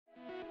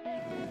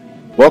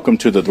Welcome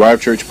to the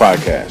Thrive Church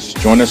Podcast.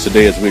 Join us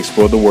today as we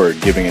explore the Word,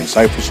 giving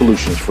insightful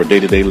solutions for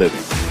day-to-day living.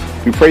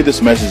 We pray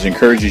this message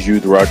encourages you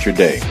throughout your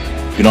day.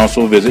 You can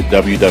also visit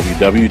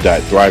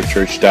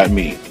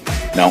www.thrivechurch.me.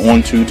 Now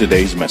on to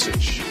today's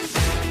message.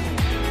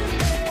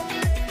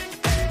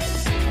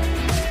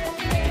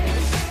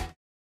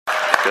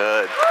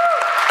 Good.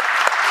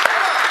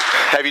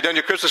 Have you done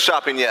your Christmas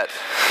shopping yet?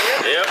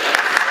 Yep.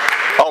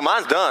 Oh,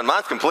 mine's done.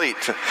 Mine's complete.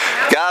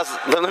 Guys,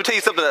 let me tell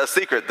you something, a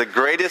secret. The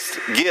greatest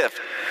gift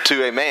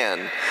to a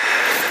man,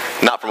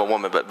 not from a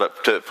woman, but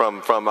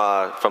from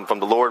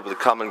the Lord with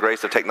the common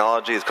grace of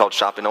technology, is called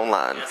shopping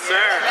online.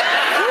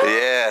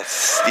 Yes,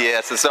 sir.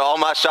 Yes. And so all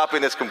my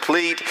shopping is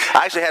complete.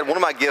 I actually had one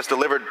of my gifts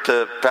delivered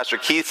to Pastor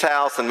Keith's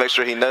house, and make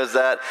sure he knows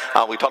that.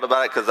 We talked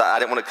about it because I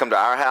didn't want to come to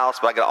our house,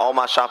 but I got all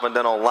my shopping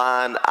done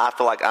online. I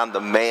feel like I'm the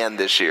man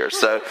this year.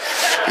 So,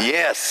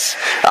 yes,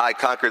 I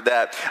conquered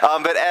that.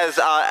 But as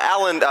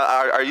Alan,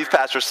 our youth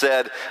pastor,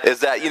 said,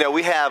 is that,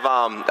 we have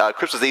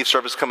Christmas Eve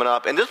service coming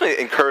up, and just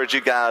to encourage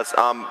you guys,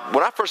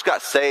 when I first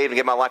got saved and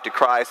gave my life to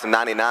Christ in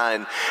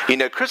 99,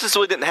 Christmas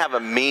really didn't have a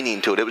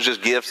meaning to it. It was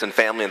just gifts and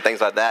family and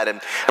things like that. And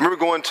I remember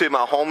going to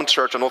my home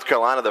church in North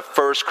Carolina, the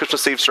first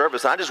Christmas Eve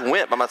service, and I just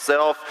went by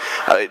myself.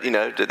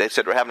 They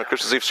said we're having a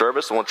Christmas Eve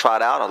service. I want to try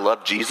it out. I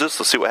love Jesus.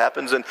 Let's see what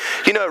happens. And,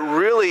 it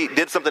really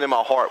did something in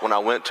my heart when I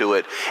went to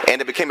it,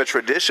 and it became a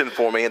tradition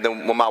for me. And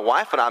then when my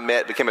wife and I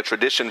met, it became a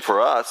tradition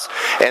for us.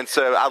 And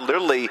so I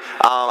literally,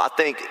 I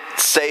think,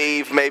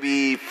 saved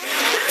maybe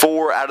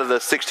 4 out of the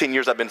 16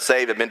 years I've been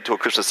saved, I've been to a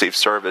Christmas Eve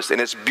service.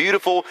 And it's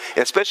beautiful,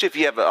 and especially if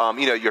you have,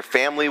 your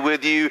family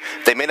with you.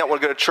 They may not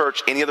want to go to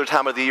church any other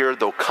time of the year.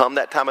 They'll come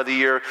that time of the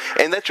year.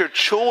 And let your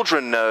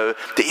children know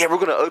that, we're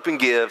going to open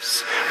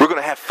gifts. We're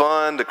going to have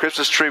fun, the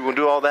Christmas tree, we're going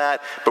to do all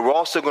that. But we're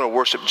also going to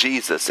worship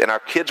Jesus. And our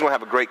kids are going to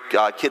have a great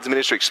kids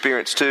ministry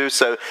experience too.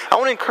 So I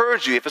want to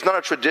encourage you, if it's not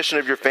a tradition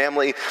of your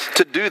family,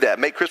 to do that.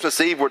 Make Christmas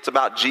Eve where it's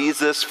about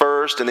Jesus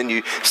first, and then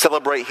you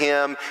celebrate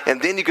Him,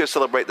 and then you go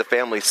celebrate the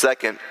family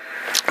second.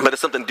 But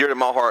it's something dear to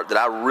my heart that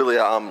I really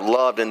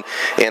loved, and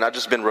I've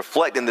just been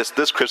reflecting this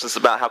Christmas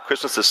about how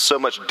Christmas is so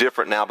much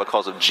different now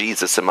because of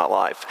Jesus in my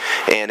life.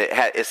 And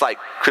it's like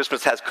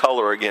Christmas has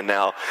color again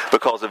now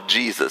because of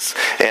Jesus.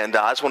 And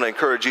I just want to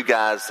encourage you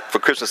guys for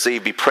Christmas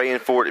Eve, be praying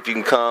for it. If you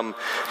can come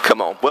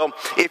on. Well,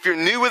 if you're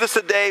new with us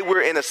today,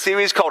 we're in a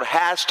series called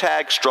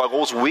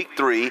 #Struggles, week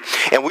 3,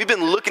 and we've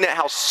been looking at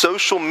how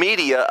social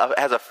media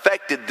has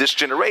affected this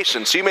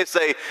generation. So you may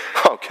say,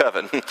 oh,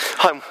 Kevin,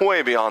 I'm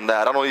way beyond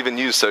that. I don't even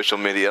use social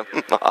media.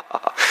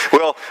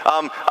 Well,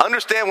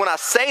 understand when I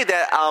say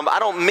that, I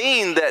don't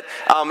mean that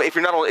if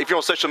you're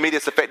on social media,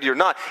 it's affected you or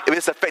not.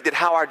 It's affected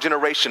how our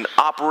generation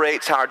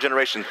operates, how our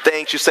generation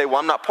thinks. You say, well,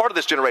 I'm not part of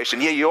this generation.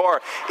 Yeah, you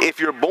are. If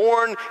you're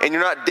born and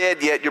you're not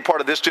dead yet, you're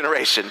part of this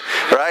generation,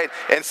 right?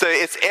 And so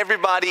it's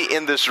everybody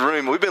in this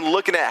room. We've been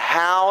looking at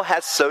how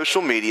has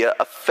social media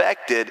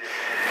affected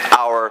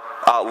our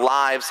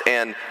lives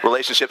and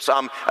relationships.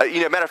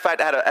 Matter of fact,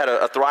 I had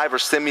a Thriver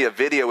send me a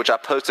video, which I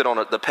posted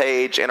on the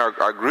page and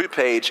our group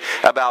page,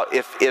 about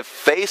if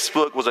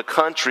Facebook was a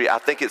country, I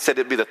think it said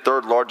it'd be the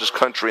 3rd largest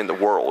country in the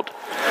world.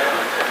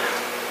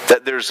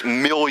 That there's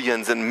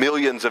millions and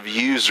millions of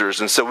users.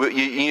 And so,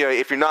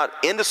 if you're not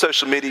into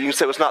social media, you can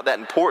say, well, it's not that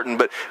important.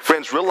 But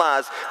friends,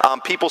 realize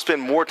people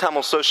spend more time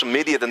on social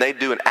media than they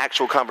do in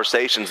actual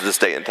conversations this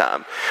day and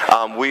time.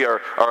 We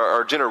are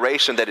a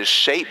generation that is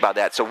shaped by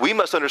that. So we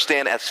must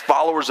understand, as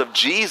followers of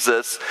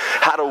Jesus,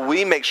 how do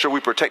we make sure we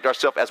protect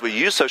ourselves as we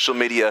use social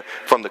media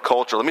from the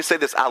culture? Let me say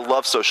this. I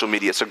love social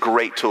media. It's a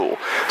great tool.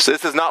 So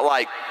this is not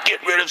like,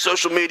 get rid of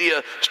social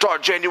media,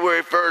 start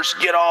January 1st,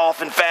 get off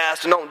and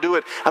fast and don't do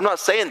it. I'm not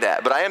saying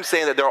that, but I am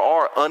saying that there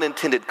are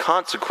unintended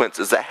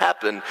consequences that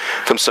happen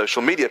from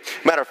social media.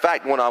 Matter of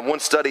fact, one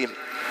study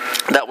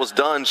that was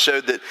done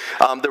showed that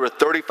there were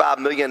 35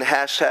 million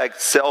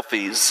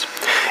 #selfies,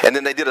 and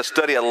then they did a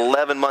study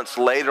 11 months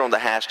later on the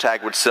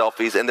hashtag with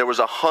selfies, and there was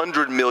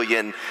 100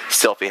 million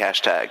selfie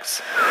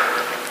hashtags.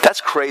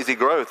 That's crazy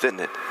growth, isn't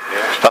it?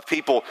 Yeah. Of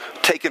people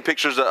taking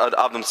pictures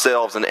of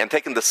themselves and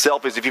taking the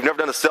selfies. If you've never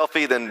done a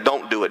selfie, then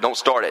don't do it. Don't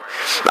start it.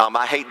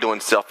 I hate doing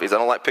selfies. I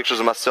don't like pictures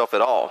of myself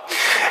at all.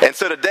 And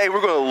so today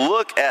we're going to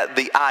look at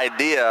the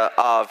idea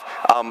of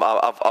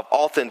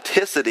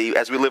authenticity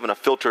as we live in a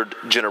filtered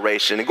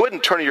generation. And go ahead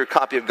and turn your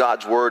copy of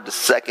God's Word to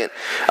 2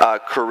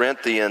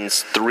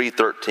 Corinthians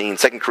 3:13.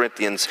 2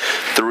 Corinthians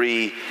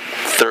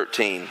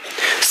 3:13.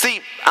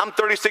 See, I'm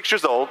 36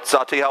 years old, so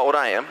I'll tell you how old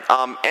I am.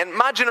 And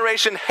my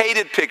generation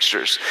hated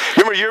pictures.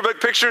 Remember yearbook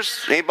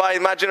pictures? Anybody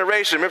in my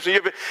generation? Remember some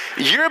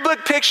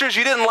yearbook pictures?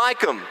 You didn't like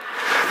them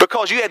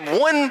because you had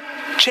one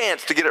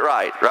chance to get it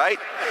right?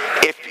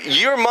 If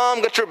your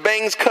mom got your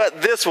bangs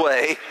cut this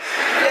way,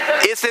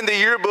 it's in the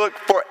yearbook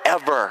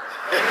forever.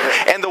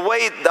 And the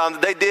way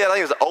they did, I think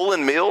it was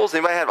Olin Mills.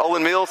 Anybody have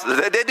Olin Mills?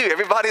 They do.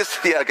 I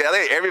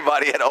think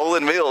everybody had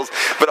Olin Mills.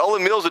 But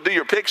Olin Mills would do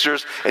your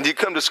pictures, and you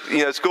come to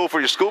school for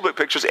your school book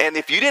pictures. And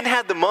if you didn't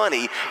have the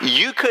money,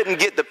 you couldn't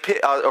get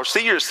or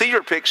see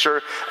your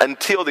picture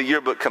until the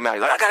yearbook come out.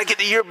 You're like, I got to get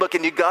the yearbook,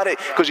 and you got it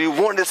because you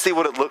wanted to see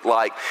what it looked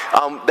like.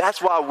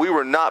 That's why we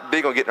were not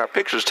big on getting our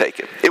pictures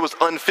taken. It was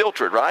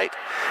unfiltered, right?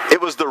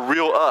 It was the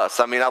real us.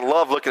 I mean, I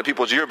love looking at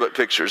people's yearbook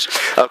pictures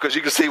because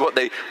you can see what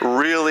they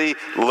really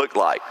look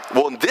like.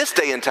 Well, in this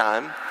day and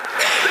time,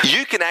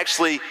 you can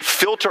actually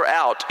filter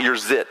out your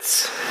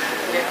zits.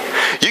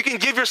 You can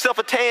give yourself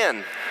a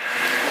tan.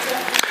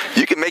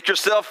 You can make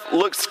yourself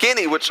look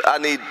skinny, which I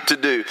need to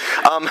do.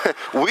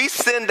 We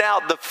send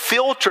out the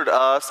filtered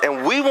us,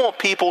 and we want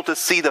people to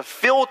see the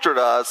filtered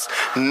us,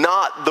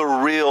 not the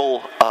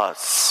real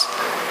us.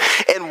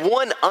 And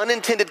one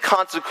unintended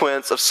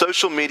consequence of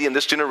social media in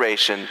this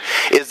generation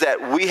is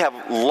that we have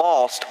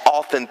lost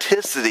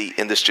authenticity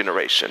in this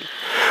generation.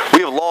 We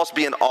have lost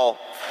being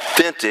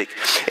authentic.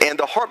 And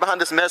the heart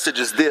behind this message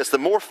is this: the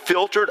more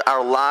filtered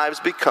our lives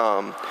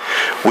become,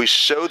 we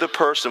show the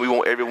person we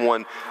want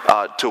everyone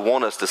to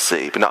want us to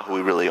see, but not who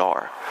we really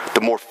are.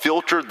 The more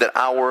filtered that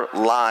our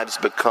lives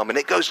become, and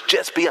it goes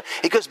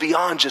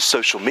beyond just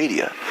social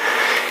media,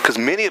 because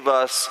many of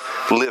us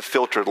live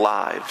filtered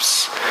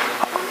lives.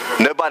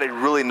 Nobody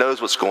really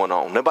knows what's going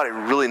on. Nobody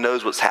really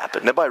knows what's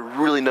happened. Nobody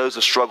really knows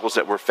the struggles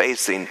that we're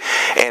facing,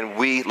 and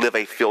we live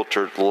a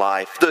filtered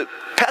life. The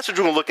passage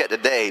we're going to look at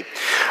today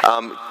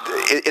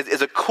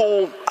is a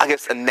cool,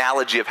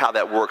 analogy of how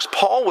that works.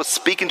 Paul was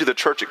speaking to the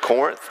church at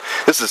Corinth.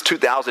 This is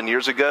 2,000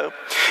 years ago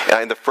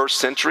in the first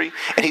century,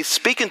 and he's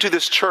speaking to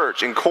this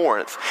church in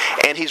Corinth,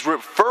 and he's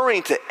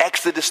referring to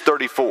Exodus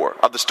 34,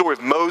 of the story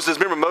of Moses.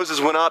 Remember,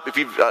 Moses went up. If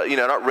you've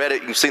not read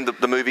it, you've seen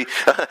the movie.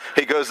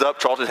 He goes up,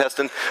 Charlton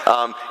Heston,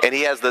 and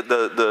he has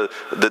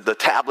the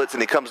tablets,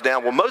 and he comes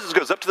down. Well, Moses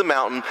goes up to the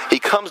mountain. He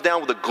comes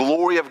down with the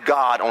glory of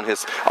God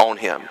on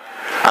him.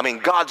 I mean,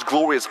 God's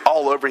glory is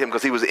all over him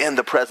because he was in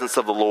the presence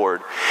of the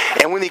Lord.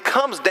 And when he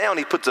comes down,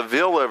 he puts a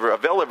veil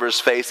over his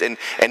face, and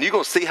you're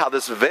going to see how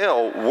this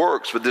veil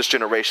works with this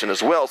generation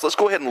as well. So let's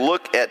go ahead and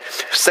look at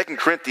 2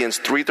 Corinthians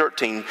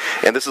 3:13,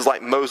 and this is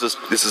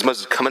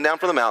Moses coming down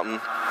from the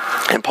mountain,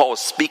 and Paul is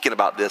speaking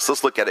about this.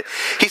 Let's look at it.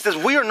 He says,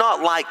 "We are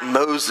not like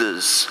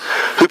Moses,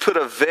 who put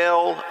a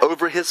veil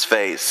over his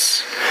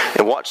face,"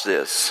 and watch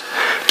this,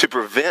 "to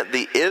prevent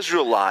the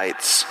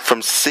Israelites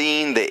from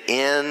seeing the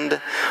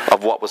end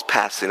of what was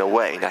passing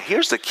away." Now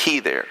here's the key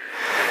there.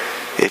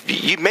 If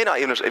you may not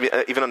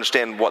even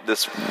understand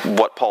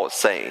what Paul is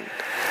saying.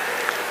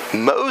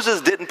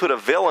 Moses didn't put a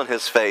veil on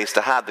his face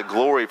to hide the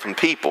glory from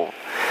people.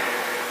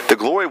 The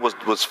glory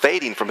was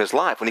fading from his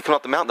life. When he came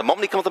off the mountain, the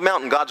moment he came off the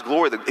mountain, God's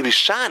glory, it was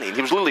shining.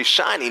 He was literally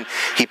shining.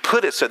 He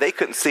put it so they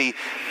couldn't see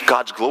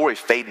God's glory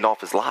fading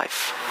off his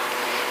life.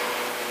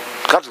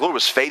 God's glory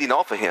was fading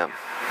off of him.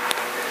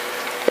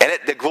 And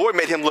the glory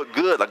made him look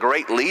good, a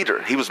great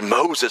leader. He was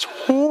Moses.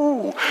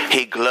 Ooh,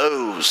 he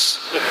glows.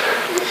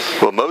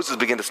 Well, Moses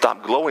began to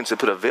stop glowing, so he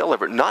put a veil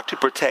over it, not to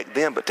protect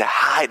them, but to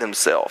hide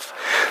himself.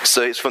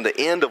 So it's from the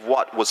end of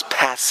what was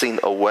passing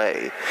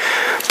away.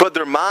 But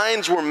their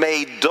minds were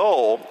made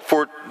dull,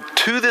 for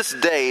to this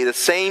day the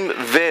same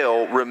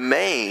veil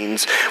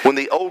remains when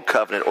the Old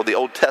Covenant, or the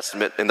Old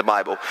Testament in the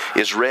Bible,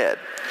 is read.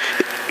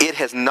 It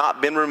has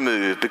not been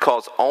removed,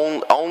 because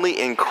only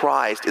in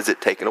Christ is it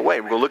taken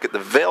away. We're going to look at the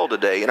veil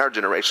today in our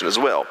generation as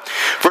well.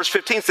 Verse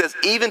 15 says,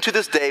 "Even to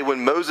this day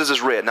when Moses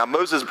is read." Now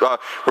Moses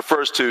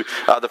refers to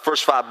the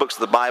first 5 books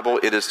of the Bible.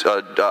 It is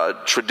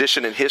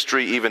tradition in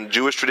history, even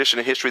Jewish tradition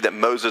in history, that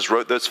Moses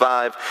wrote those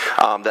 5.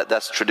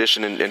 That's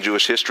tradition in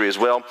Jewish history as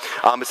well.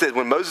 It says,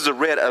 when Moses is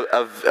read,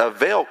 a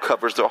veil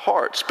covers their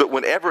hearts. But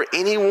whenever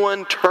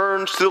anyone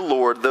turns to the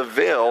Lord, the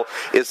veil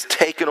is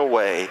taken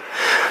away.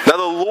 Now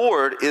the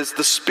Lord is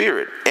the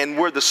Spirit, and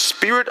where the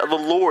Spirit of the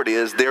Lord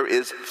is, there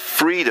is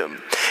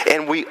freedom.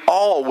 And we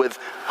all,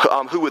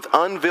 who with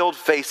unveiled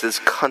faces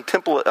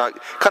contemplate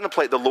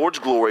the Lord's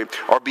glory,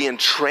 are being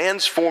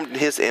transformed in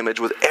His image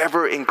with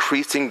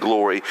ever-increasing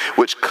glory,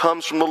 which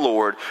comes from the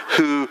Lord,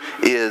 who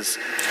is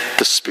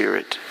the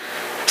Spirit.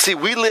 See,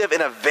 we live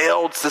in a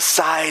veiled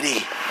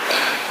society.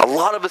 A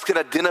lot of us can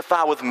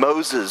identify with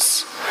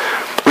Moses.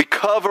 We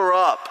cover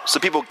up so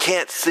people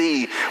can't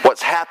see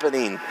what's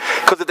happening.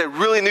 Because if they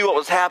really knew what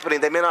was happening,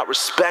 they may not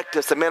respect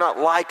us. They may not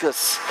like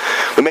us.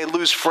 We may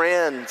lose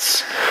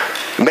friends.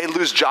 We may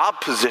lose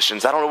job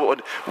positions. I don't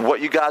know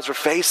what you guys are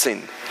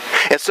facing.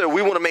 And so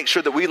we want to make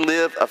sure that we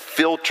live a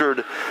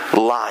filtered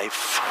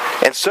life.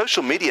 And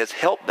social media has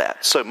helped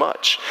that so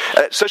much.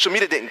 Social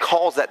media didn't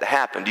cause that to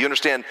happen. Do you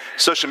understand?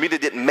 Social media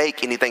didn't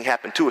make anything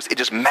happen to us. It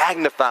just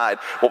magnified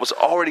what was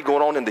already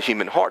going on in the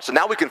human heart. So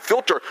now we can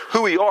filter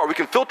who we are. We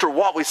can filter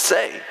what we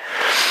say.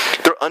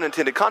 There are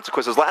unintended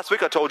consequences. Last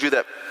week I told you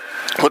that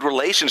With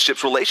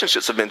relationships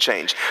have been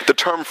changed. The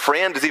term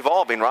friend is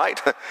evolving, right?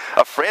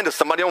 A friend is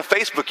somebody on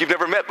Facebook you've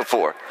never met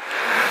before.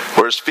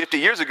 Whereas 50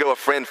 years ago, a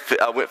friend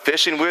went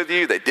fishing with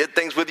you, they did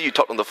things with you, you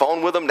talked on the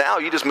phone with them. Now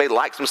you just may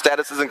like some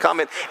statuses and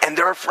comment, and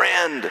they're a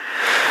friend.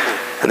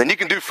 And then you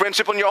can do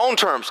friendship on your own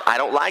terms. I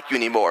don't like you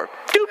anymore.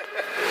 Doop.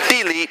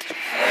 Delete.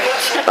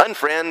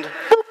 Unfriend.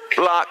 Boop.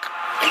 Block.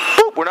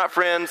 Boop. We're not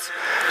friends.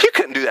 You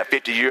couldn't do that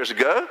 50 years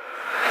ago.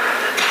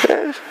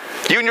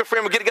 You and your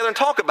friend would get together and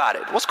talk about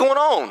it. What's going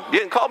on? You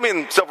didn't call me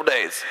in several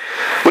days.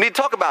 We need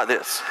to talk about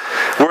this.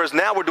 Whereas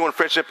now we're doing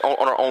friendship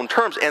on our own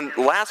terms. And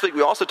last week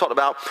we also talked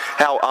about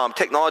how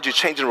technology is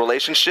changing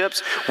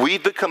relationships.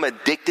 We've become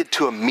addicted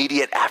to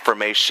immediate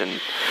affirmation.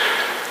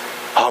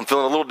 Oh, I'm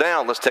feeling a little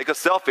down. Let's take a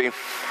selfie.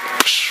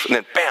 And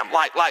then bam,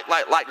 like.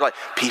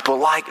 People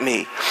like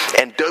me.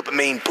 And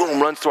dopamine,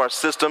 boom, runs through our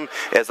system,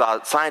 as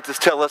scientists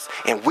tell us,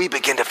 and we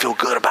begin to feel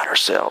good about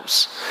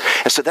ourselves.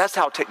 And so that's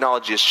how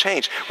technology has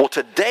changed. Well,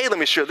 today, let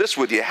me share this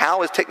with you.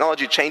 How is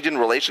technology changing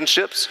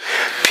relationships?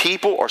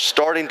 People are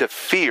starting to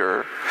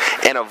fear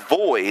and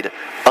avoid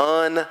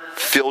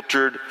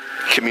unfiltered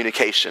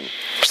communication.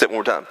 Say it one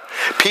more time.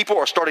 People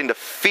are starting to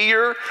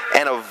fear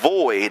and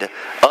avoid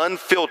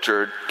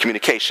unfiltered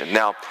communication.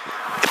 Now,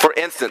 for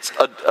instance,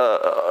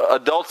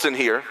 adults in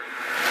here,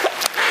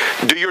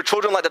 do your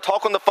children like to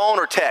talk on the phone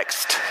or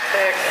text?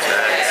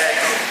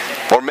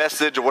 Or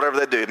message or whatever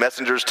they do,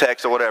 messengers,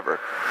 text, or whatever.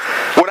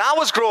 When I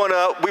was growing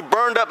up, we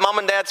burned up mom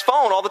and dad's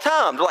phone all the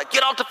time. They're like,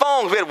 get off the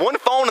phones. We had one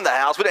phone in the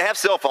house. We didn't have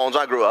cell phones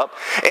when I grew up.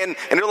 And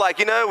they're like,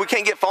 we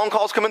can't get phone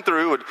calls coming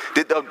through.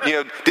 Did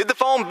the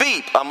phone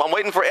beep? I'm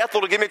waiting for Ethel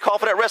to give me a call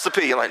for that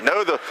recipe. I'm like,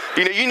 no,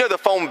 you know the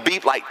phone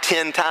beeped like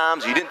 10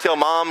 times. You didn't tell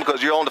mom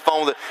because you're on the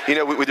phone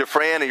with your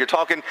friend and you're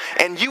talking.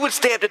 And you would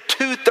stay up to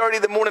 2:30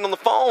 in the morning on the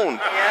phone.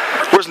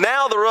 Whereas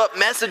now they're up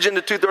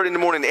messaging to 2:30 in the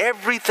morning.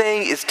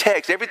 Everything is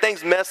text.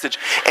 Everything's message.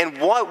 And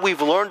what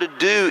we've learned to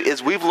do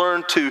is we've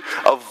learned to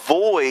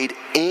avoid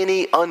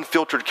any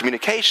unfiltered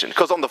communication.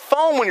 Because on the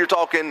phone when you're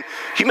talking,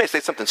 you may say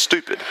something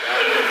stupid.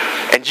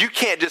 And you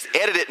can't just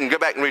edit it and go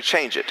back and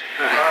rechange it.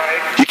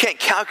 You can't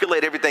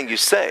calculate everything you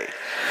say.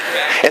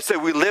 And so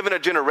we live in a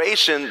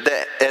generation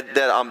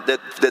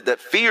that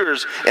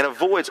fears and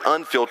avoids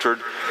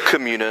unfiltered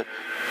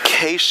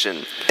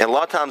communication. And a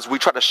lot of times we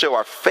try to show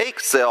our fake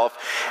self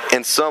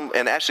and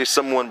actually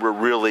someone we're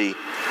really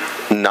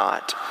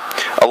not.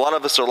 A lot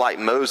of us are like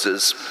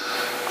Moses.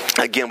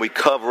 Again, we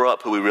cover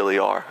up who we really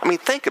are. I mean,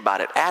 think about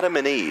it. Adam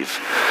and Eve,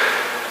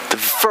 the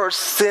first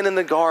sin in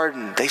the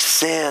garden, they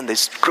sinned, they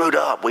screwed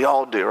up. We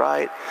all do,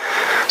 right?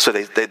 So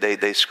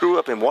they screw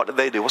up, and what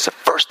do? What's the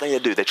first thing they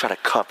do? They try to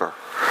cover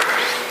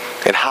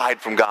and hide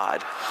from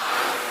God.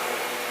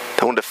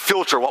 They wanted to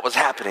filter what was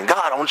happening.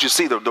 God, I want you to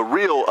see the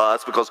real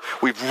us because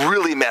we've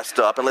really messed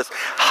up, and let's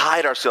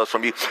hide ourselves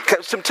from you.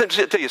 I'll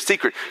tell you a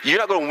secret. You're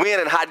not going to win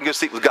in hide and go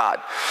seek with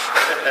God.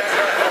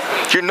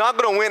 You're not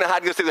going to win in hide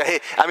and go seek with God. Hey,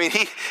 I mean,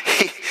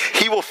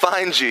 he will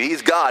find you.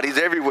 He's God. He's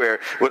everywhere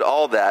with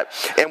all that.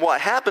 And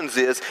what happens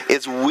is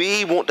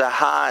we want to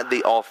hide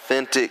the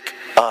authentic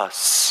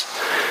us.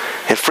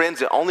 And friends,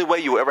 the only way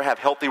you'll ever have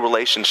healthy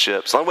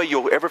relationships, the only way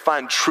you'll ever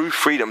find true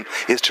freedom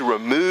is to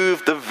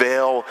remove the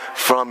veil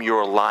from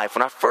your life.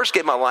 When I first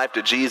gave my life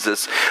to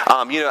Jesus,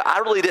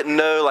 I really didn't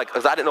know,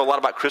 because I didn't know a lot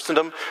about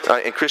Christendom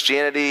and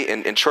Christianity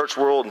and church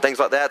world and things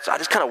like that. So I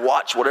just kind of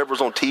watched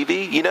whatever's on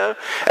TV,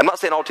 I'm not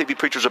saying all TV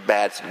preachers are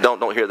bad. So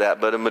don't hear that.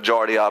 But a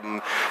majority of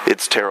them,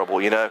 it's terrible,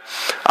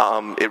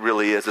 It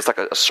really is. It's like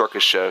a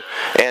circus show.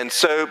 And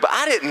so, but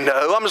I didn't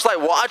know. I'm just like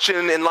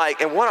watching and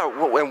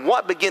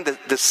what began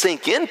to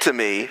sink into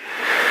me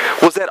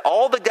was that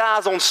all the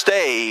guys on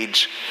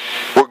stage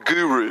were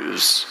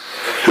gurus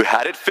who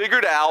had it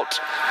figured out.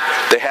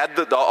 They had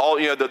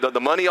the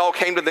money all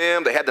came to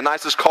them. They had the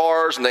nicest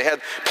cars and they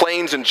had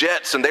planes and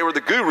jets and they were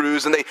the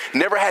gurus and they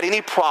never had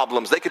any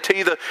problems. They could tell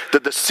you the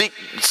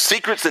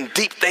secrets and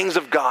deep things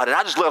of God. And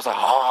I just was like,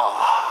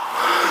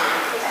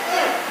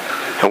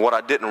 And what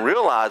I didn't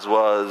realize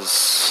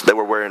was they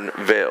were wearing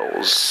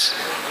veils.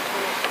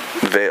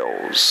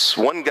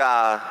 One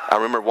guy I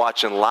remember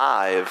watching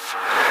live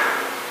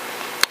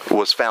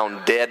was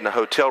found dead in a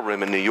hotel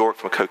room in New York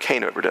from a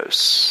cocaine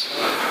overdose.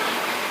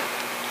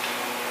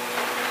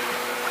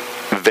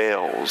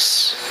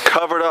 Veils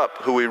covered up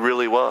who he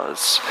really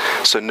was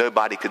so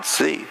nobody could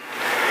see.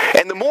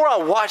 And the more I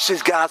watched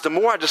these guys, the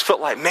more I just felt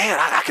like, man,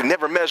 I could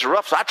never measure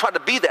up. So I tried to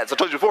be that. As I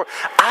told you before,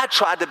 I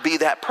tried to be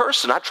that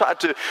person. I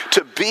tried to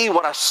be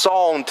what I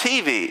saw on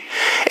TV.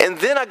 And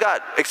then I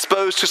got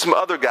exposed to some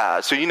other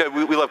guys. So, we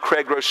love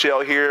Craig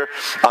Rochelle here,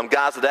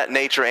 guys of that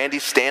nature. Andy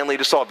Stanley,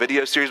 just saw a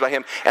video series by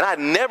him. And I had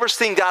never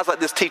seen guys like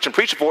this teach and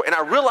preach before. And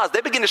I realized they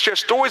began to share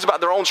stories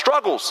about their own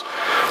struggles,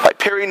 like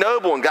Perry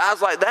Noble and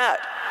guys like that.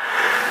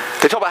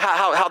 They talk about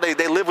how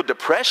they live with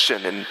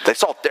depression and they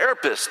saw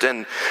therapists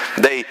and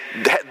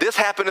this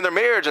happened in their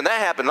marriage and that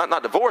happened,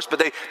 not divorce, but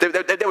they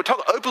would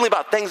talk openly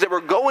about things they were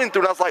going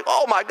through. And I was like,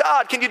 oh my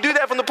God, can you do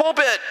that from the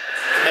pulpit?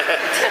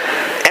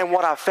 And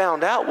what I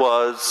found out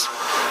was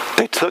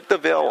they took the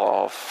veil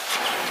off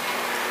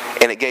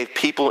and it gave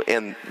people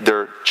in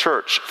their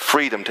church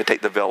freedom to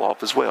take the veil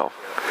off as well.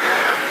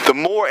 The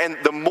more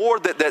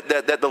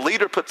that the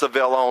leader puts a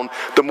veil on,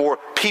 the more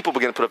people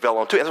begin to put a veil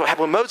on too. And that's what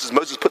happened with Moses.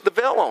 Moses put the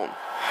veil on.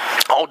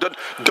 Oh,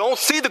 don't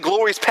see the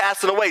glories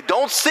passing away.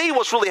 Don't see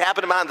what's really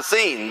happening behind the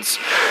scenes.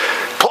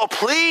 Paul,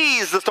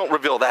 please, let's don't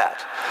reveal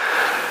that.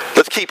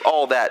 Let's keep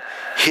all that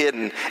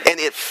hidden. And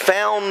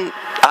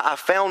I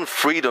found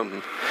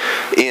freedom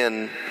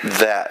in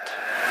that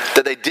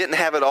they didn't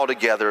have it all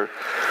together,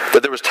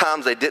 that there was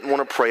times they didn't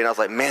want to pray, and I was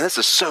like, man, this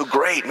is so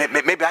great.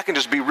 Maybe I can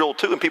just be real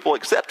too, and people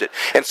accept it.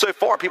 And so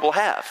far, people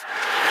have.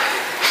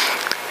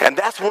 And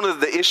that's one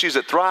of the issues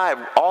at Thrive.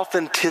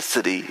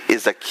 Authenticity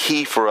is a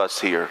key for us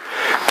here.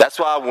 That's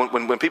why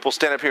when people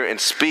stand up here and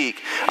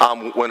speak,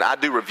 when I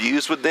do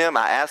reviews with them,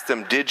 I ask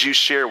them, did you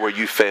share where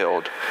you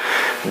failed?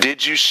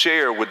 Did you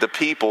share with the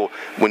people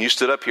when you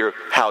stood up here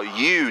how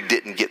you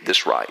didn't get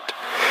this right?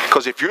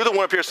 Because if you're the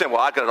one up here saying,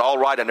 well, I got it all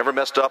right, I never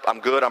messed up, I'm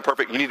good, I'm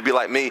perfect, you need to be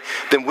like me,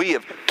 then we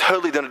have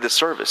totally done a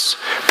disservice.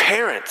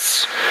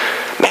 Parents,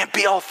 man,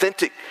 be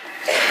authentic.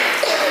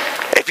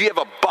 If you have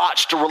a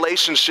botched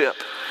relationship,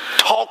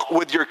 talk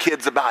with your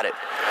kids about it.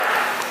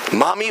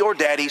 Mommy or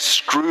daddy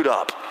screwed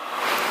up.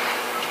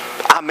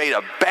 I made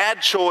a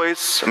bad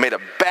choice. I made a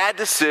bad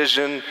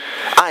decision.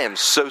 I am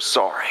so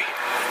sorry.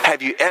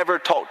 Have you ever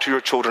talked to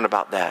your children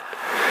about that?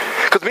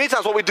 Because many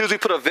times what we do is we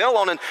put a veil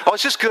on and, oh,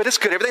 it's just good, it's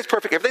good, everything's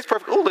perfect.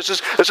 Oh, let's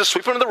just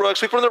sweep it under the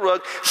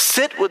rug,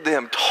 Sit with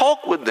them,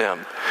 talk with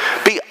them.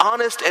 Be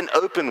honest and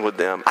open with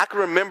them. I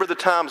can remember the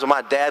times when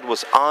my dad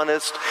was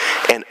honest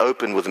and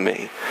open with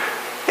me.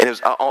 And it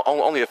was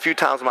only a few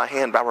times in my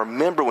hand, but I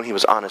remember when he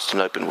was honest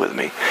and open with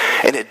me.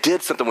 And it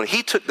did something. When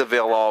he took the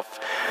veil off,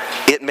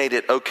 it made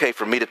it okay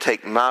for me to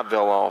take my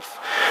veil off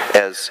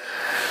as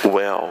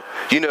well.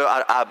 You know,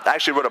 I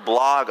actually wrote a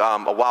blog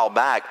a while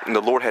back, and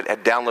the Lord had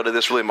downloaded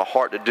this really in my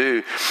heart to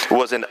do. It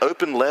was an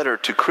open letter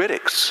to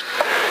critics.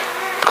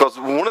 Because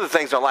one of the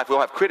things in our life, we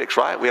all have critics,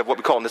 right? We have what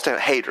we call in this time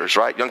haters,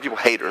 right? Young people,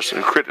 haters,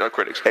 and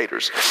critics,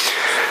 haters.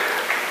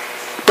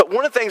 But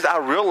one of the things I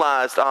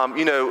realized,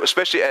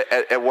 especially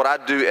at what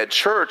I do at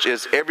church,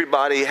 is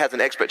everybody has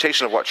an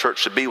expectation of what church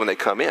should be when they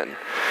come in.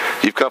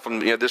 You've come from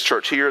this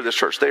church here, this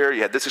church there.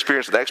 You had this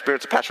experience, that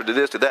experience. The pastor did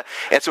this, did that,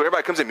 and so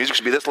everybody comes in. Music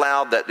should be this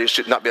loud. That it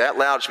should not be that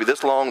loud. It should be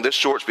this long, this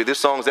short. It should be this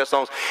songs, that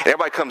songs. And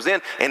everybody comes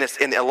in, and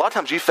a lot of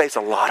times you face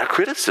a lot of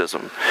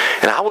criticism.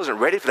 And I wasn't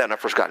ready for that when I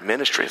first got in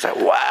ministry. It's like,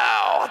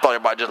 wow, I thought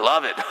everybody just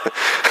love it.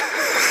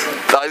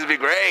 Thought it would be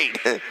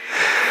great.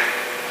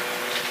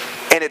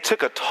 And it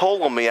took a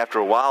toll on me after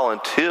a while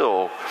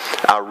until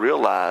I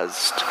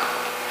realized,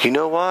 you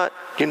know what?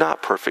 You're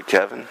not perfect,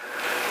 Kevin.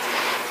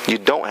 You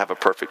don't have a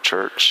perfect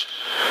church.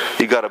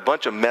 You got a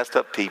bunch of messed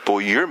up people.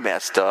 You're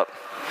messed up.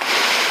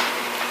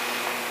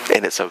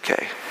 And it's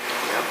okay.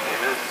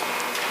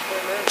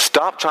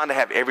 Stop trying to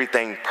have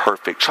everything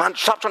perfect. Stop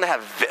trying to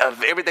have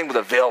everything with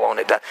a veil on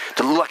it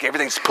to look like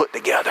everything's put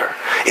together.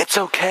 It's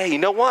okay. You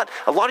know what?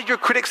 A lot of your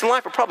critics in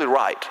life are probably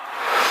right.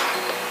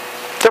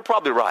 They're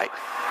probably right.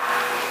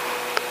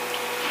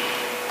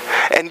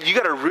 And you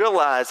got to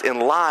realize in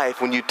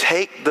life, when you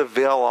take the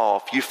veil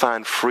off, you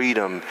find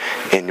freedom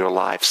in your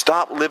life.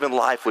 Stop living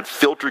life with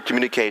filtered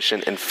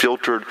communication and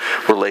filtered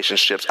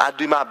relationships. I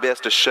do my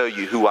best to show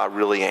you who I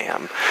really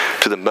am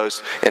to the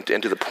most and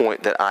to the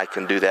point that I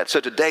can do that. So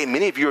today,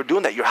 many of you are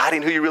doing that. You're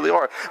hiding who you really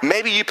are.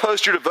 Maybe you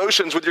post your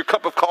devotions with your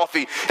cup of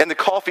coffee, and the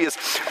coffee is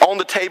on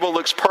the table,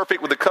 looks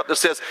perfect with a cup that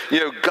says,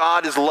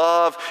 God is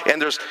love,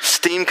 and there's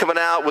steam coming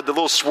out with the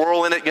little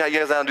swirl in it. You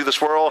guys know how to do the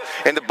swirl,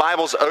 and the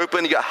Bible's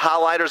open. You got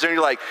highlighters there, and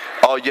you're like,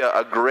 oh yeah,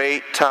 a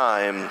great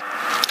time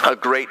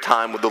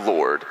with the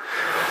Lord.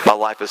 My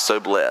life is so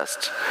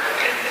blessed.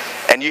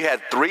 And you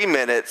had 3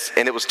 minutes,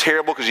 and it was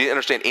terrible because you didn't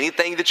understand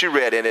anything that you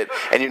read in it,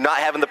 and you're not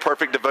having the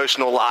perfect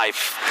devotional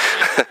life.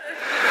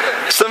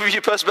 Some of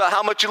you post about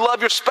how much you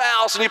love your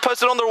spouse, and you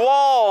post it on their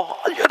wall.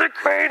 You're the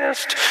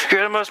greatest.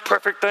 You're the most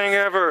perfect thing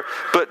ever.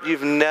 But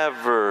you've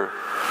never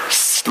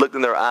looked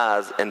in their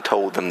eyes and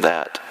told them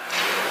that.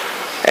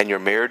 And your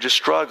marriage is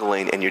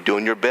struggling, and you're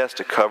doing your best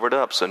to cover it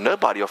up so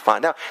nobody will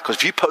find out. Because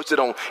if you post it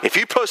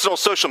on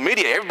social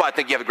media, everybody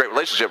think you have a great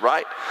relationship,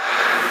 right?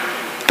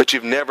 But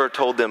you've never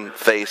told them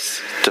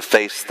face to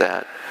face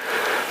that.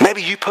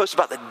 Maybe you post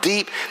about the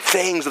deep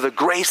things of the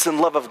grace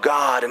and love of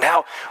God and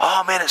how,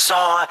 oh man, it's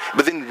so,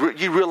 but then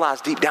you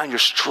realize deep down you're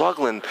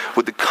struggling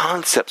with the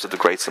concepts of the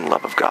grace and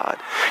love of God.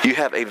 You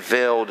have a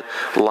veiled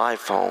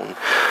life on.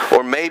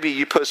 Or maybe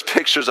you post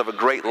pictures of a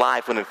great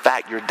life when in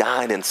fact you're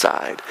dying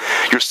inside.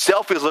 Your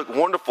selfies look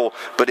wonderful,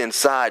 but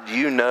inside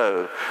you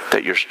know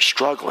that you're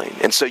struggling.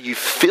 And so you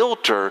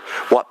filter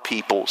what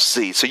people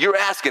see. So you're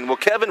asking, well,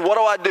 Kevin, what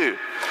do I do?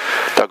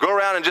 Do I go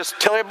around and just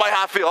tell everybody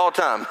how I feel all the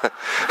time?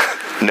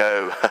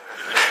 No.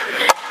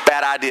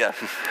 Bad idea.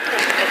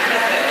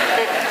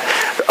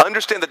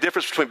 Understand the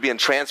difference between being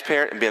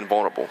transparent and being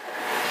vulnerable.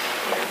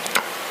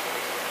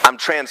 I'm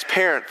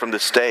transparent from the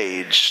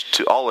stage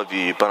to all of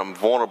you, but I'm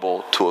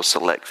vulnerable to a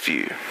select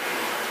few.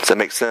 Does that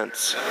make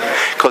sense?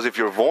 Because if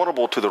you're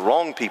vulnerable to the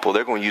wrong people,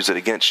 they're going to use it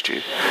against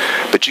you.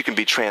 But you can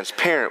be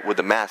transparent with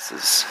the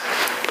masses.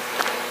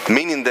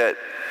 Meaning that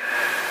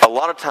a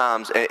lot of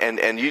times,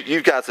 and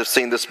you guys have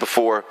seen this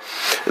before,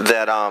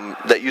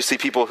 that you see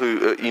people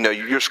who,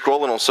 you're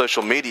scrolling on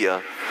social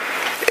media,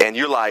 and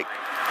you're like,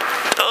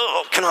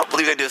 oh, I cannot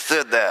believe they just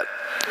said that.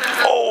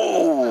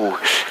 Oh,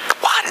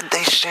 why did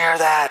they share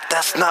that?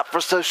 That's not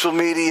for social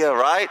media,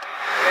 right?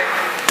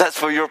 That's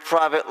for your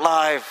private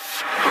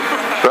life.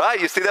 Right?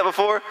 You see that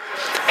before?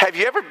 Have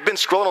you ever been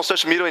scrolling on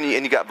social media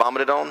and you got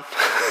vomited on?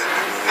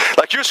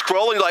 Like you're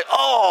scrolling, you're like,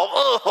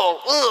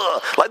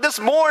 like this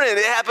morning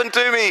it happened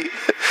to me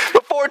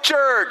before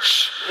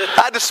church.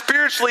 I had to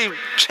spiritually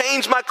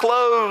change my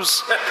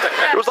clothes.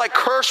 It was like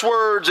curse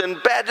words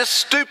and bad, just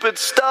stupid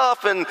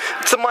stuff. And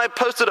somebody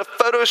posted a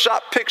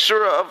Photoshop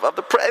picture of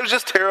the, it was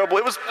just terrible.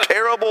 It was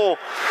terrible.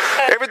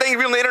 Everything you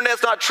read on the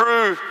internet's not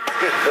true.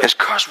 It's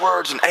curse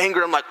words and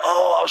anger. I'm like,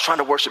 I was trying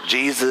to worship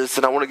Jesus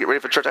and I want to get ready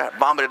for church. I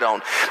vomited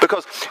on.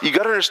 Because you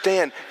got to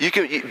understand, you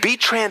can be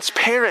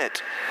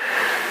transparent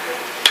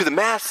to the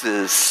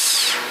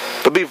masses,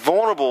 but be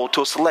vulnerable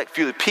to a select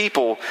few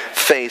people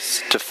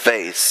face to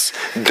face.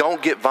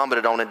 Don't get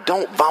vomited on, and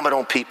don't vomit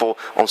on people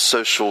on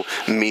social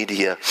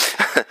media.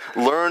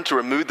 Learn to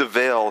remove the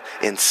veil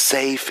in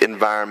safe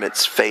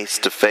environments face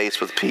to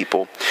face with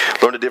people.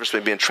 Learn the difference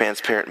between being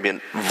transparent and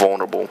being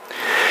vulnerable.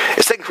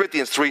 And 2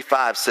 Corinthians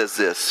 3:5 says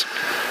this.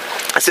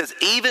 It says,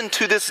 even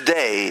to this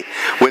day,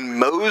 when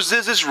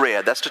Moses is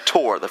read, that's the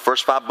Torah, the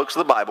first 5 books of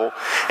the Bible,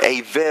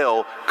 a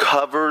veil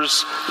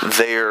covers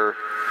their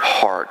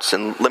hearts.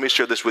 And let me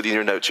share this with you in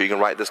your notes so you can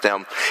write this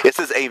down. It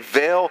says, a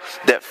veil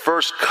that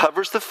first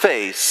covers the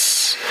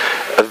face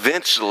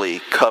eventually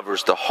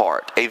covers the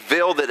heart. A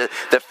veil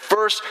that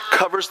first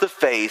covers the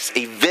face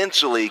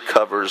eventually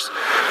covers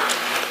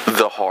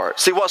the heart.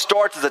 See, what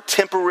starts as a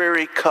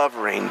temporary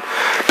covering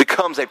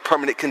becomes a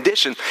permanent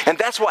condition. And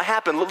that's what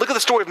happened. Look at the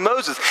story of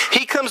Moses.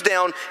 He comes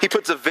down, he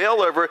puts a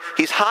veil over,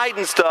 he's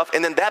hiding stuff,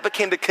 and then that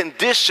became the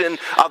condition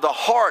of the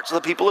hearts of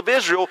the people of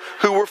Israel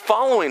who were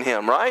following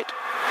him, right?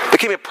 It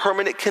became a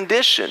permanent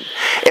condition.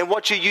 And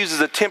what you use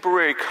as a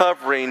temporary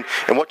covering,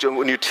 and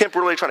when you're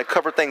temporarily trying to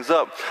cover things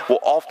up, will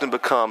often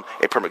become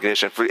a permanent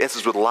condition. For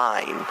instance, with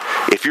lying,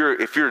 if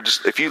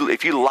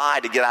you lie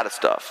to get out of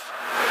stuff,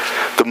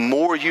 the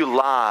more you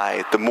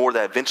lie, the more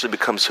that eventually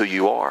becomes who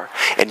you are.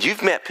 And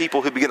you've met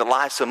people who begin to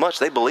lie so much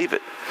they believe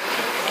it.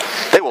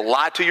 They will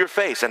lie to your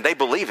face and they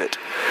believe it.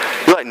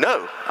 You're like,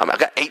 no, I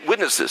got 8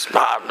 witnesses.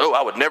 No,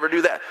 I would never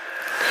do that.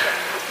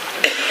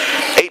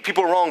 8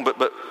 people wrong,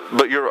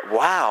 but you're,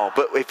 wow.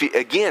 But if you,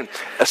 again,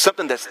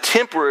 something that's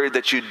temporary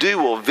that you do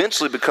will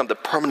eventually become the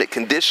permanent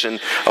condition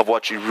of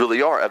what you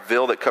really are. A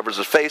veil that covers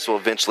the face will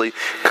eventually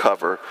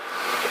cover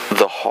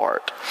the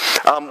heart.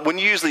 When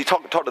you usually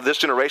talk to this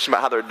generation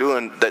about how they're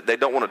doing, they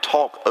don't want to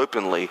talk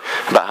openly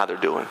about how they're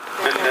doing.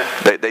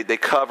 They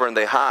cover and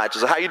they hide.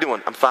 Just, how you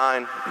doing? I'm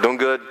fine. Doing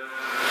good.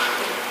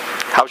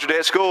 How was your day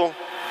at school?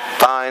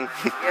 Fine.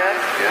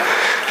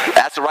 Yes.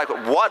 That's the right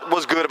question. What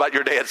was good about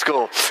your day at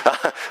school?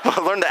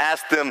 Learn to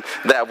ask them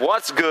that.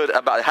 What's good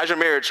about it? How's your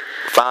marriage?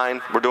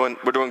 Fine. We're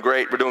doing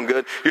great. We're doing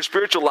good. Your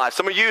spiritual life.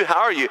 Some of you,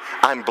 how are you?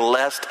 I'm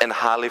blessed and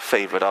highly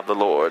favored of the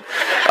Lord.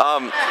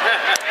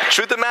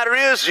 Truth of the matter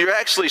is, you're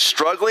actually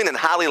struggling and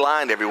highly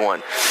lying to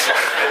everyone.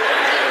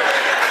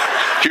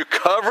 You're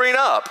covering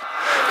up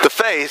the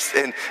face,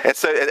 and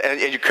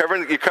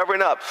you're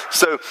covering up.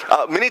 So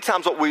many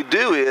times what we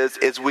do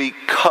is we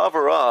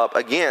cover up,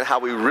 again, how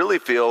we really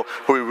feel,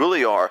 who we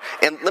really are.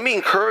 And let me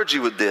encourage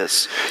you with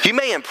this. You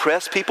may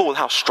impress people with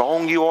how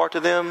strong you are to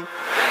them.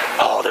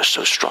 Oh, they're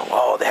so strong.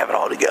 Oh, they have it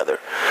all together.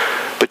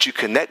 But you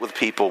connect with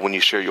people when you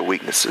share your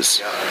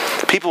weaknesses.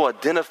 People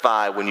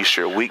identify when you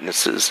share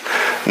weaknesses,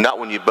 not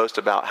when you boast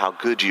about how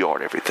good you are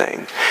at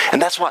everything.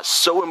 And that's why it's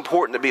so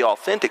important to be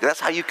authentic. That's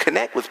how you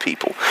connect with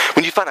people.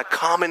 When you find a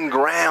common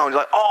ground, you're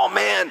like, oh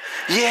man,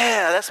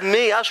 yeah, that's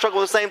me. I struggle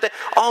with the same thing.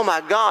 Oh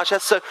my gosh,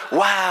 that's so,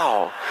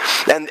 wow.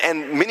 And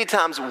many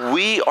times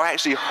we are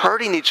actually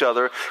hurting each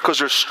other because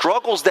there's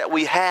struggles that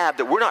we have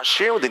that we're not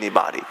sharing with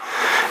anybody.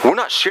 We're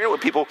not sharing it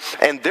with people,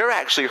 and they're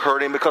actually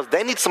hurting because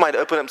they need somebody to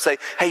open up and say,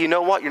 hey, you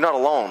know what? You're not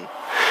alone.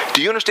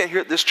 Do you understand here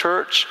at this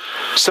church,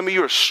 some of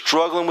you are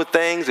struggling with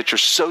things that you're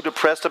so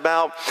depressed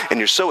about and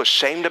you're so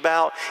ashamed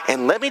about.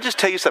 And let me just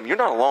tell you something. You're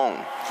not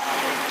alone.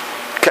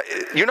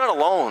 You're not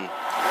alone.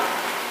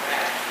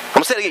 I'm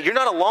going to say it again. You're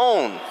not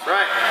alone.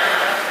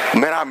 Right.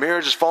 Man, our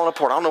marriage is falling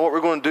apart. I don't know what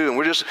we're going to do. And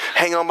we're just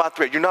hanging on by a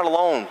thread. You're not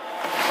alone.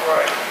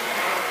 Right.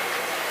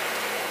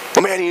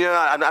 Well,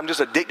 man, I'm just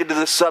addicted to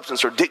this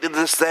substance or addicted to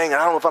this thing.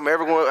 And I don't know if I'm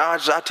ever going to,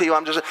 I tell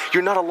you,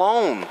 you're not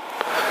alone.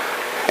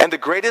 And the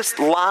greatest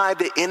lie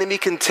the enemy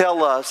can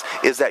tell us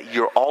is that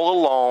you're all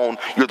alone,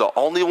 you're the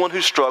only one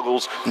who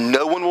struggles,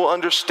 no one will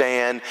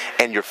understand,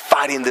 and you're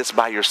fighting this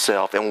by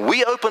yourself. And when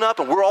we open up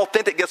and we're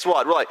authentic, guess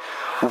what? We're like,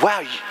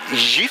 wow,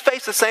 you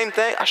face the same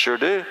thing? I sure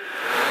do.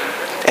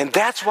 And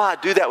that's why I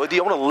do that with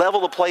you. I want to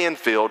level the playing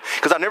field.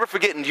 Because I'll never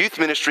forget in youth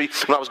ministry,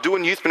 when I was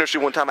doing youth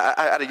ministry one time, I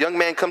had a young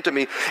man come to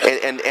me,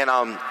 and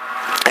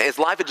his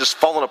life had just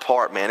fallen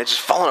apart, man. It just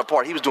fallen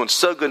apart. He was doing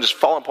so good and just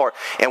falling apart.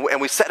 And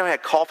we sat down and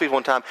had coffee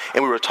one time,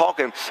 and we were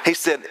talking. He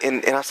said,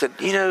 and I said,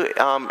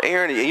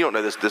 Aaron, you don't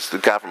know this the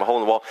guy from A Hole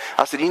in the Wall.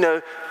 I said,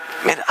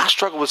 man, I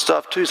struggle with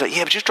stuff too. He's like,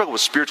 yeah, but you struggle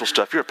with spiritual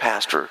stuff. You're a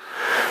pastor.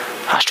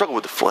 I struggle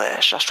with the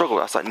flesh. I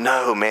was like,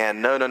 no,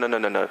 man, no.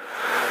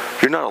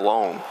 You're not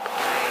alone.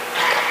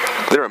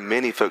 There are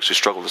many folks who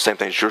struggle with the same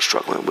things you're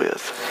struggling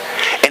with.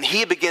 And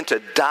he began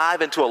to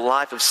dive into a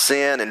life of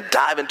sin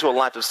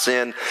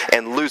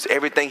and lose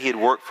everything he had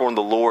worked for in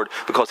the Lord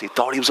because he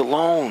thought he was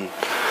alone.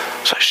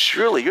 So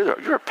surely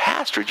you're a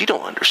pastor. You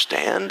don't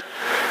understand.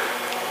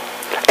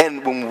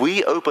 And when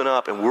we open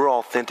up and we're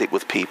authentic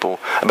with people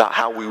about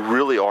how we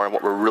really are and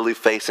what we're really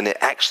facing, it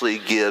actually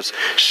gives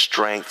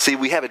strength. See,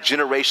 we have a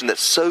generation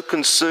that's so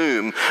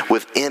consumed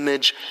with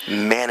image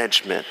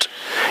management.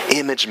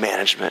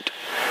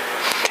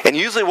 And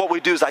usually what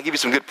we do is I give you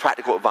some good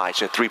practical advice,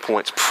 3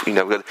 points,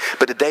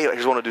 But today, here's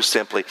what I want to do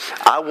simply.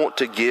 I want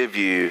to give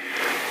you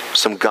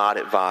some God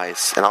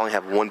advice, and I only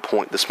have 1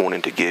 point this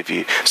morning to give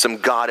you. Some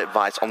God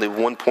advice, only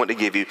 1 point to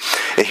give you.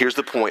 And here's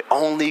the point.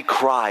 Only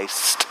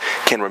Christ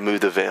can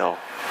remove the veil.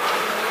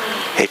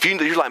 If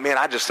you're like, man,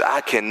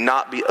 I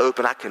cannot be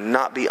open, I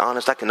cannot be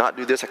honest, I cannot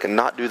do this, I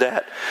cannot do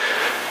that.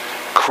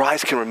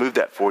 Christ can remove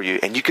that for you,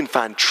 and you can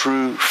find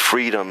true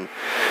freedom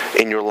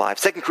in your life.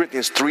 2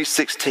 Corinthians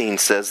 3:16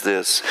 says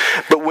this,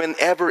 but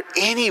whenever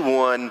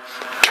anyone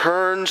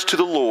turns to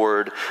the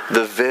Lord,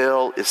 the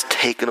veil is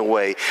taken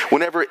away.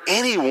 Whenever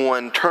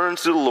anyone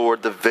turns to the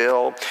Lord, the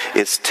veil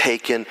is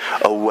taken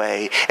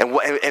away.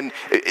 And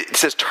it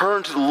says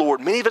turn to the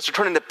Lord. Many of us are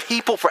turning to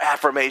people for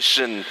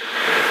affirmation.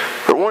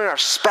 We're wanting our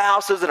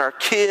spouses and our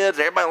kids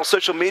and everybody on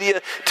social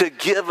media to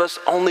give us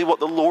only what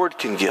the Lord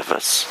can give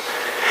us.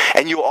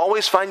 And you'll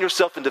always find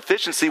yourself in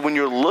deficiency when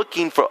you're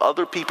looking for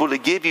other people to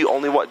give you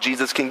only what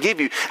Jesus can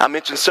give you. I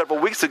mentioned several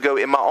weeks ago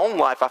in my own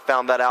life, I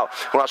found that out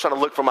when I was trying to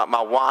look for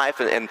my wife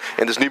and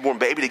this newborn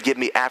baby to give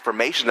me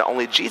affirmation that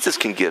only Jesus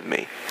can give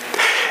me.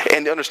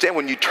 And to understand,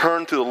 when you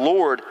turn to the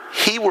Lord,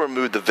 He will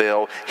remove the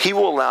veil. He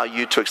will allow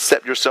you to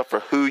accept yourself for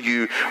who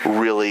you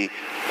really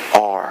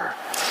are.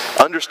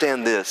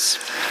 Understand this.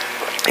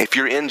 If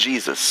you're in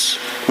Jesus,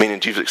 meaning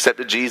you've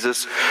accepted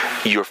Jesus,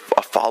 you're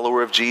a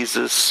follower of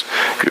Jesus,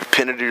 you've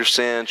repented of your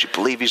sins, you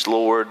believe He's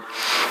Lord,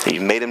 and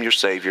you've made Him your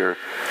Savior,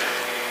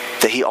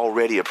 that He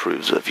already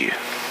approves of you.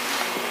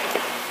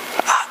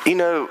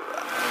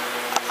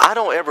 I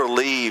don't ever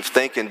leave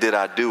thinking, did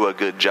I do a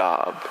good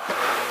job?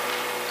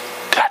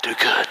 Did I do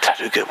good? Did I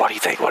do good? What do you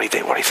think?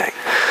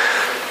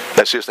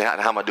 No, seriously, how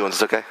am I doing? Is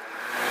this okay?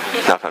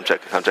 No, I'm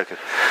checking.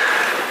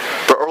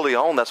 But early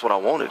on, that's what I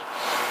wanted.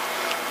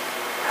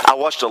 I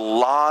watched a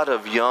lot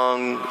of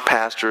young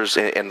pastors,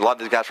 and a lot of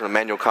these guys from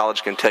Emmanuel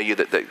College can tell you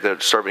that they're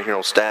serving here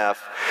on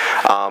staff.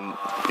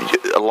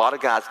 A lot of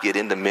guys get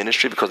into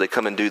ministry because they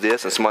come and do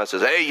this, and somebody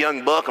says, hey,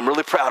 young buck, I'm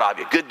really proud of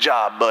you. Good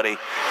job, buddy.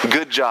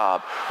 Good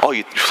job. Oh,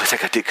 you really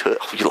think I did good?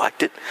 Oh, you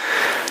liked it?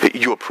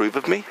 You approve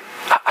of me?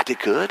 I did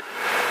good?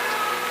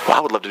 Well, I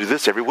would love to do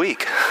this every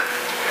week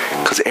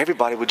because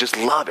everybody would just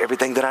love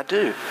everything that I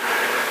do.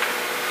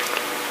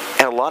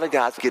 And a lot of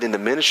guys get into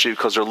ministry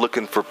because they're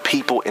looking for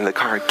people in the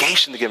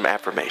congregation to give them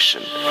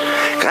affirmation.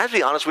 Can I just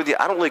be honest with you?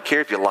 I don't really care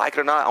if you like it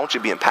or not. I want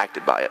you to be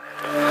impacted by it.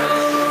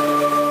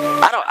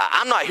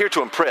 I'm not here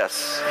to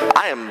impress.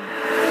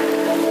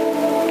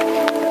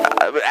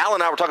 Alan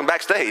and I were talking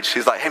backstage.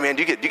 He's like, hey man,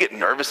 do you get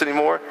nervous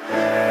anymore?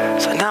 I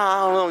said, no,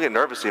 I don't get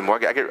nervous anymore.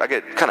 I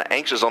get kind of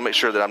anxious. I'll make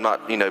sure that I'm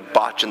not,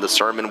 botching the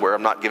sermon where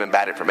I'm not giving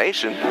bad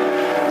information.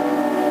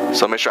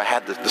 So I make sure I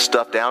have the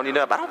stuff down,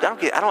 But I don't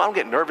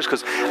get nervous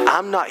because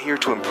I'm not here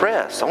to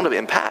impress. I want to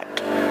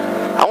impact.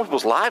 I want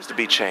people's lives to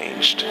be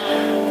changed.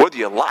 Whether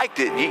you liked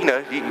it, you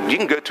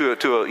can go to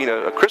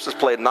a Christmas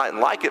play tonight and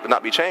like it, but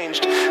not be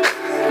changed.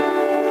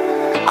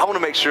 I want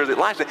to make sure that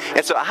life's.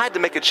 And so I had to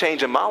make a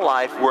change in my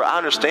life where I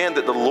understand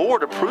that the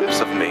Lord approves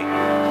of me.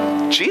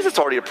 Jesus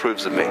already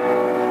approves of me.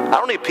 I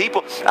don't need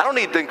people. I don't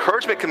need the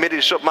encouragement committee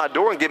to show up my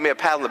door and give me a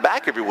pat on the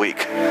back every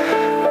week.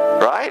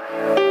 Right?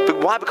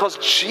 But why? Because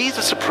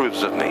Jesus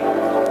approves of me.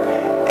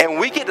 And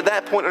we get to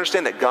that point and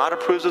understand that God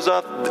approves of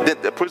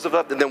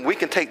us, and then we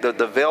can take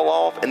the veil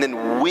off, and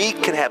then we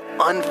can have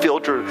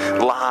unfiltered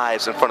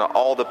lives in front of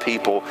all the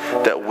people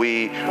that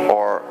we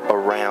are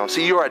around.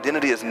 See, your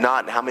identity is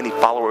not how many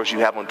followers you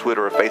have on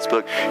Twitter or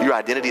Facebook. Your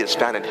identity is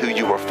found in who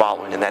you are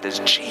following, and that is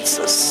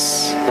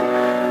Jesus.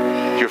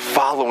 You're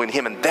following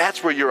Him, and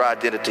that's where your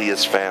identity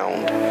is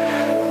found.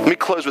 Let me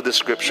close with this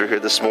scripture here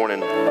this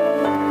morning.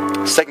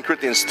 2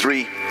 Corinthians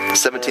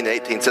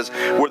 3:17-18 says,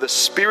 where the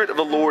Spirit of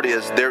the Lord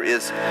is, there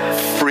is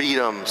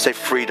freedom. Say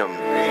freedom.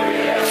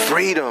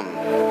 Freedom.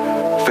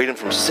 Freedom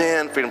from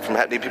sin, freedom from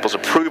having people's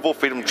approval,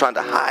 freedom from trying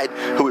to hide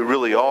who we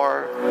really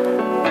are.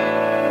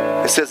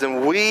 It says,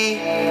 and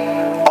we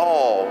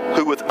all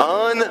who with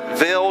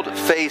unveiled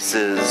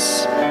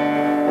faces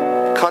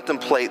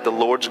contemplate the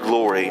Lord's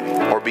glory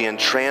are being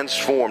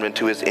transformed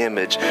into His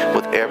image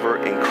with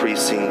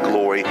ever-increasing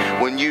glory.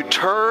 When you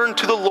turn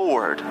to the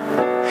Lord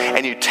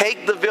and you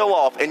take the veil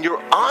off and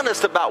you're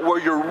honest about where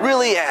you're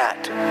really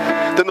at,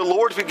 then the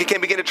Lord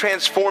can begin to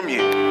transform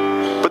you.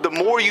 But the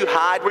more you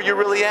hide where you're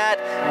really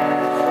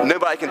at,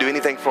 nobody can do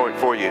anything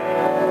for you.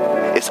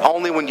 It's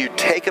only when you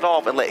take it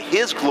off and let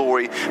His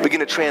glory begin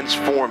to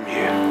transform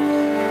you.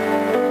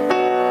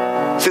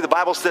 See, the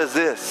Bible says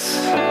this,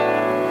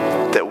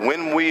 that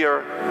when we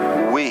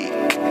are weak,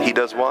 He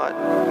does what?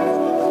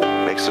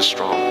 Makes us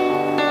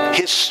strong.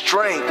 His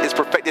strength is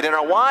perfected in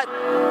our what?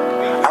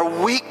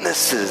 Our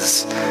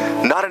weaknesses,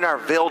 not in our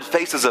veiled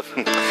faces of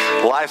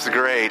life's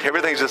great.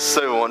 Everything's just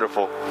so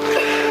wonderful.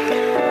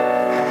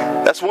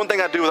 That's one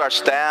thing I do with our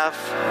staff.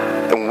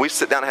 And when we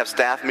sit down and have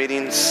staff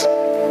meetings,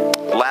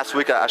 last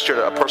week I shared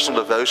a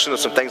personal devotion of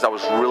some things I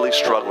was really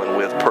struggling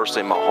with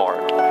personally in my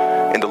heart.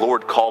 And the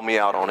Lord called me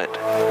out on it.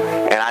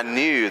 And I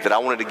knew that I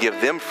wanted to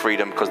give them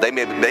freedom because they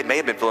may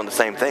have been feeling the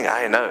same thing.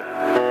 I didn't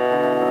know.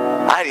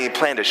 I didn't even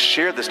plan to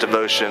share this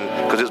devotion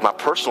because it was my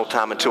personal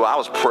time until I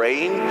was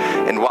praying.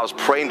 And while I was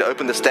praying to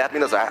open the staff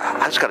meeting, I was like,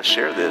 I just got to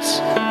share this.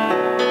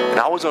 And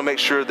I always want to make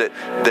sure that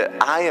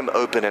I am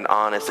open and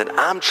honest and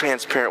I'm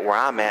transparent where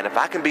I'm at. If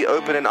I can be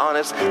open and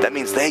honest, that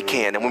means they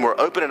can. And when we're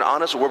open and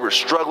honest where we're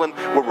struggling,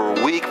 where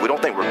we're weak, we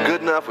don't think we're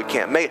good enough, we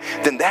can't make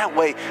it, then that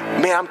way,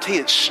 man, I'm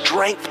telling you,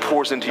 strength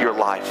pours into your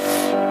life.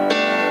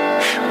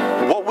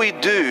 What we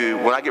do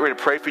when I get ready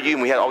to pray for you,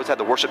 and we always have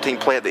the worship team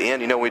play at the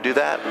end, you know when we do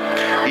that?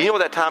 You know what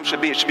that time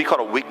should be? It should be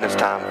called a weakness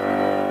time.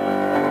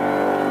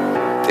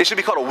 It should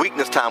be called a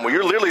weakness time where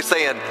you're literally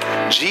saying,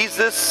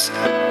 Jesus,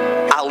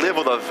 I live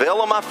with a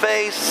veil on my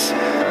face.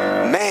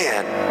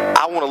 Man,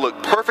 I want to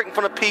look perfect in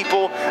front of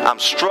people. I'm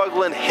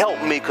struggling.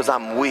 Help me because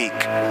I'm weak.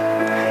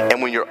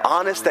 And when you're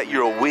honest that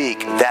you're weak,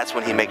 that's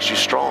when He makes you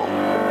strong.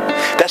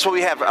 That's why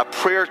we have a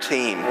prayer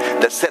team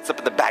that sets up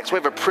in the back. So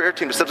we have a prayer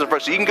team that sets up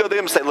first. So you can go there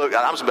and say, look,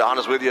 I'm just going to be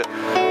honest with you.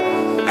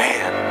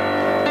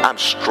 Man, I'm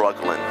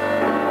struggling.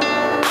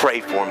 Pray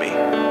for me.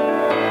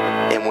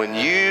 And when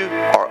you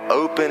are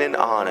open and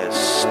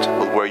honest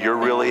with where you're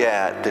really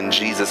at, then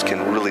Jesus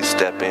can really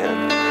step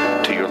in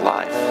to your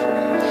life.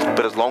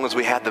 But as long as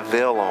we have the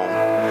veil on,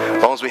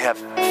 as long as we have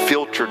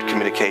filtered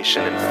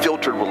communication and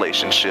filtered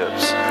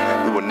relationships,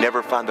 we will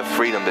never find the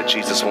freedom that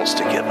Jesus wants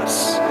to give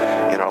us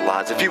in our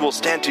lives. If you will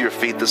stand to your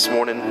feet this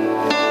morning.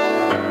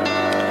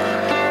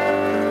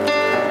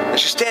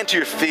 As you stand to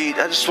your feet,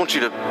 I just want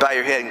you to bow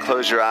your head and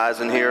close your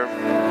eyes in here.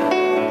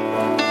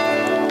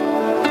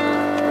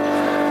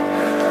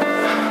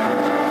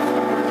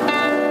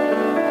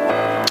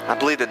 I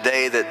believe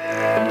today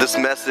that this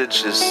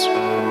message is,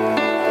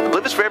 I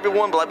believe it's for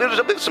everyone, but I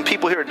believe there's some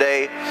people here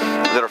today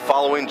that are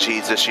following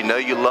Jesus. You know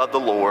you love the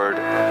Lord,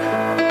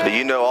 but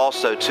you know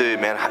also too,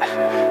 man,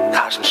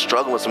 gosh, I'm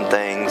struggling with some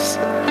things,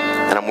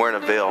 and I'm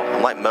wearing a veil.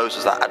 I'm like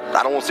Moses.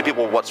 I don't want to see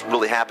people what's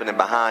really happening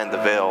behind the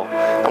veil.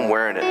 I'm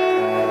wearing it.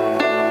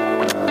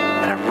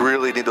 And I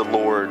really need the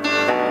Lord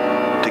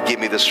to give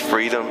me this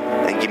freedom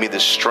and give me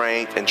this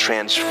strength and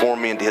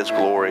transform me into His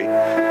glory.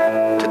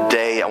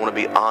 Today, I want to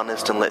be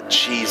honest and let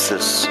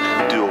Jesus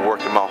do a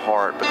work in my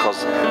heart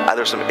because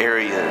there's some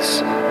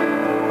areas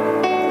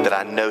that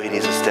I know He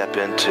needs to step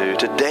into.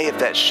 Today, if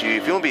that's you,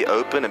 if you want to be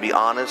open and be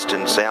honest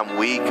and say, I'm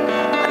weak,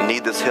 I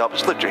need this help,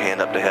 just lift your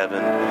hand up to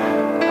heaven.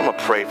 I'm going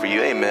to pray for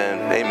you.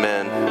 Amen.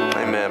 Amen.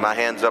 Amen. My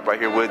hand's up right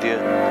here with you.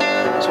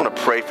 I just want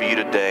to pray for you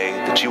today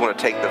that you want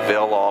to take the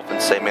veil off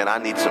and say, man, I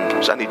need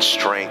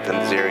strength in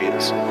these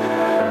areas.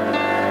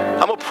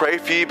 I'm going to pray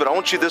for you, but I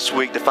want you this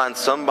week to find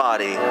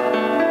somebody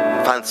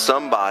that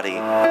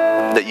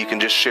you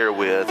can just share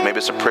with. Maybe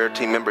it's a prayer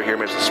team member here,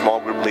 maybe it's a small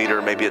group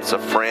leader, maybe it's a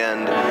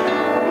friend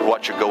with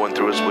what you're going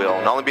through as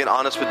well. Not only being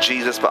honest with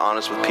Jesus, but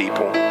honest with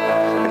people.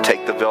 And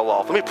take the veil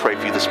off. Let me pray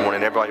for you this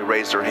morning. Everybody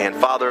raise their hand.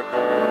 Father,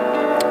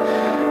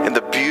 in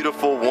the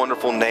beautiful,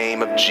 wonderful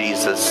name of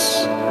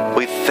Jesus,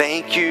 we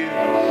thank you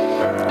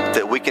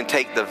that we can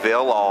take the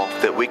veil off,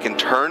 that we can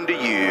turn to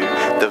you,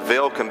 the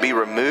veil can be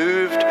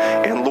removed,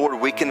 and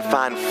Lord, we can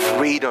find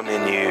freedom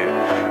in you.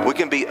 We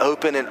can be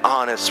open and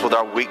honest with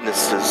our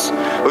weaknesses.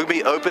 We can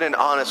be open and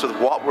honest with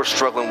what we're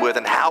struggling with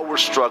and how we're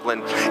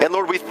struggling. And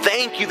Lord, we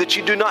thank you that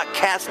you do not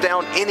cast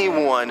down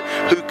anyone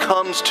who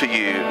comes to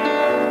you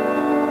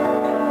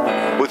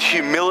with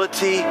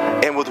humility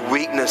and with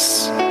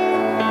weakness.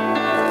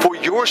 For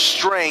your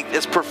strength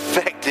is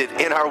perfected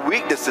in our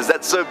weaknesses.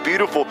 That's so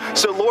beautiful.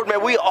 So Lord, may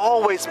we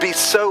always be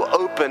so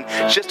open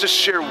just to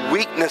share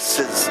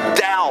weaknesses,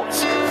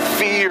 doubts,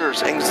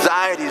 fears,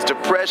 anxieties,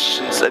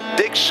 depressions,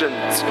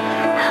 addictions,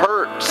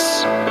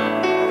 hurts.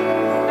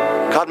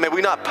 God, may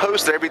we not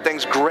post that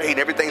everything's great,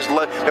 everything's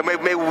low.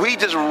 May we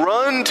just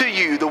run to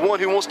you, the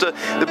one who wants to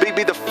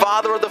be the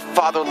father of the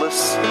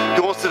fatherless,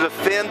 who wants to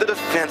defend the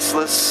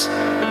defenseless,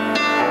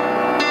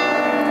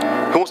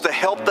 who wants to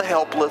help the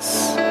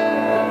helpless.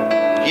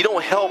 You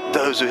don't help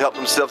those who help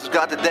themselves.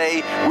 God,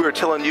 today we are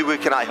telling you we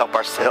cannot help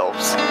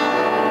ourselves.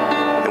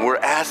 And we're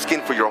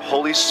asking for your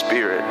Holy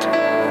Spirit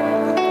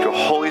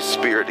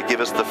to give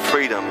us the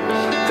freedom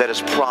that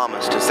is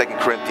promised in 2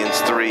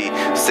 Corinthians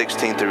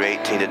 3:16 through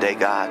 18 today,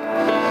 God.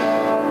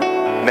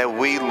 May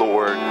we,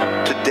 Lord,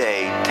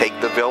 today take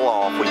the veil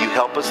off. Will you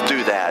help us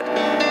do that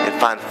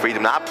and find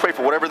freedom? Now, I pray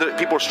for whatever the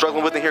people are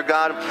struggling with in here,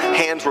 God.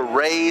 Hands were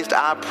raised.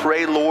 I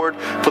pray, Lord,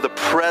 for the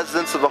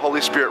presence of the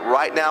Holy Spirit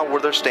right now where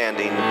they're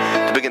standing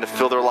to begin to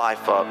fill their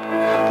life up,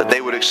 that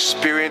they would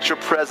experience your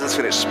presence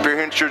and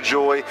experience your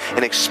joy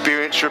and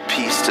experience your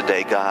peace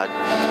today, God.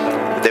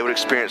 That they would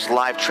experience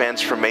life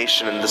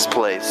transformation in this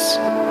place.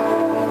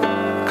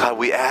 God,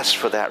 we ask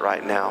for that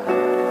right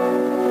now.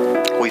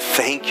 We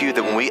thank you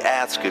that when we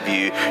ask of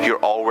you,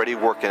 you're already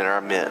working in our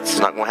midst. It's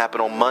not going to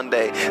happen on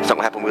Monday. It's not going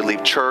to happen when we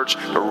leave church.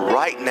 But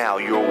right now,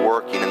 you're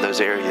working in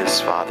those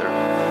areas, Father.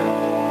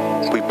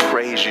 We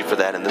praise you for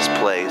that in this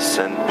place.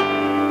 And